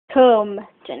Come,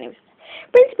 Jennifer.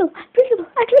 Principal,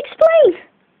 I can explain.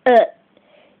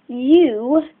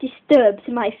 You disturbed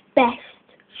my best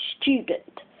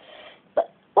student.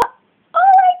 But what? All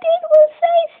I did was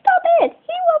say, stop it.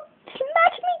 He will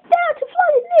smash me down to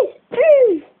flood this.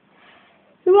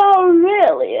 You are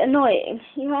really annoying.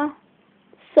 You are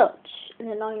such an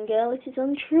annoying girl. It is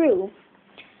untrue.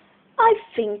 I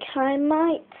think I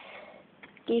might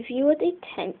give you a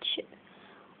detention.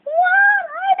 What?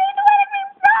 I didn't do anything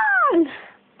wrong.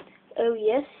 Oh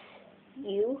yes,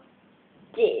 you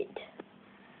did.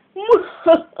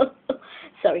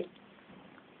 Sorry.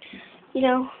 You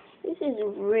know, this is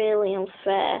really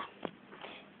unfair.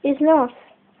 It's not.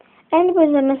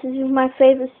 Anybody that messes with my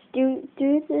favorite student,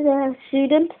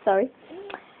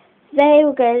 they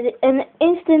will get an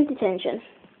instant detention.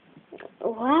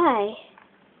 Why?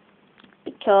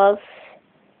 Because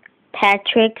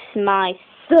Patrick's my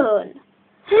son.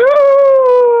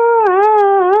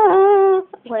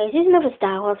 Wait, is this another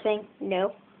Star Wars thing?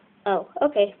 No. Oh,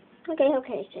 okay. Okay.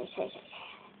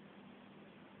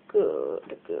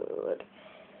 Good.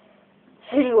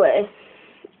 Anyway,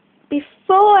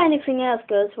 before anything else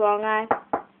goes wrong,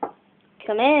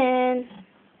 come in.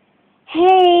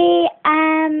 Hey,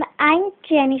 I'm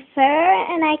Jennifer,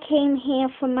 and I came here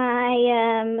for my,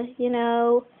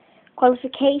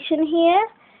 qualification here.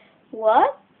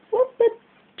 What? What? But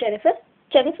Jennifer?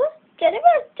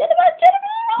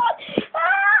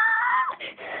 Ah!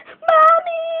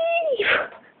 Mommy!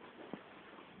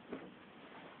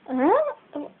 Huh?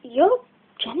 You're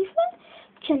Jennifer?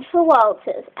 Jennifer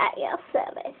Walters, at your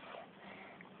service.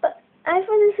 But I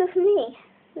thought this was me.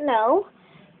 No,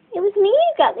 it was me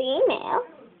who got the email,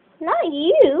 not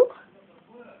you.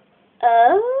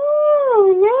 Oh,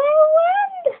 no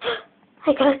wonder.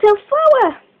 I got a silk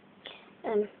flower.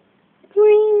 Ring,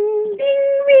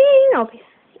 ring, ring. Okay.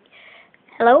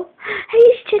 Hello? Hey,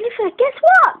 it's Jennifer. Guess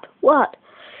what? What?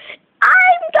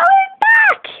 I'm going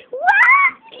back!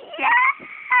 What? Yes!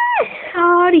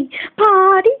 Party!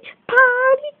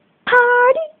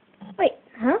 Wait,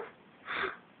 huh?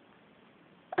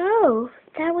 Oh,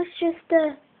 that was just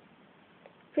a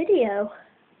video.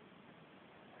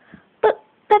 But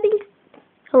that means...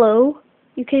 Hello?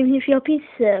 You came here for your pizza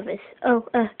service. Oh,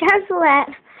 cancel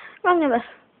that. Wrong number.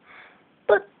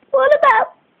 But what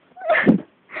about...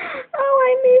 Oh,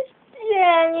 I miss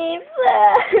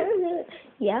Jennifer.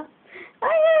 Yeah? I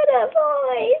heard her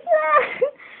voice.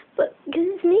 But, because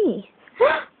it's me. I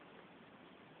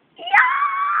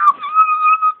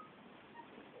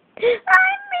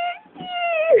miss you.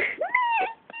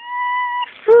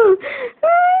 I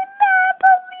never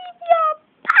believe you're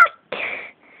back.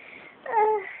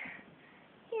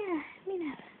 Yeah, me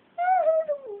never.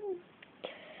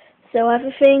 So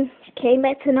everything came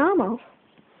back to normal.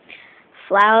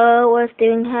 Flower was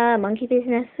doing her monkey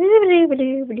business.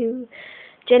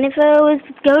 Jennifer was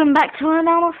going back to her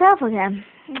normal self again.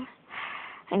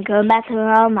 And going back to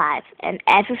her own life. And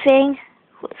everything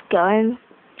was going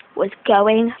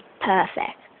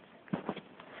perfect.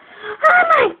 Oh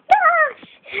my gosh!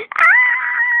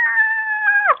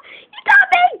 Ah! You got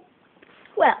me!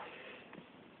 Well,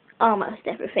 almost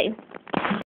everything.